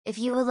If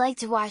you would like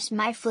to watch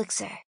my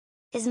Flixer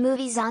is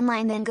movies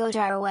online, then go to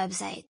our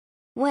website,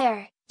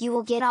 where you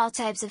will get all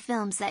types of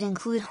films that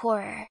include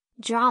horror,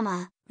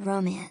 drama,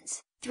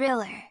 romance,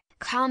 thriller,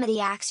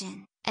 comedy,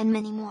 action, and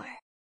many more.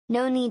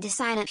 No need to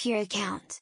sign up your account.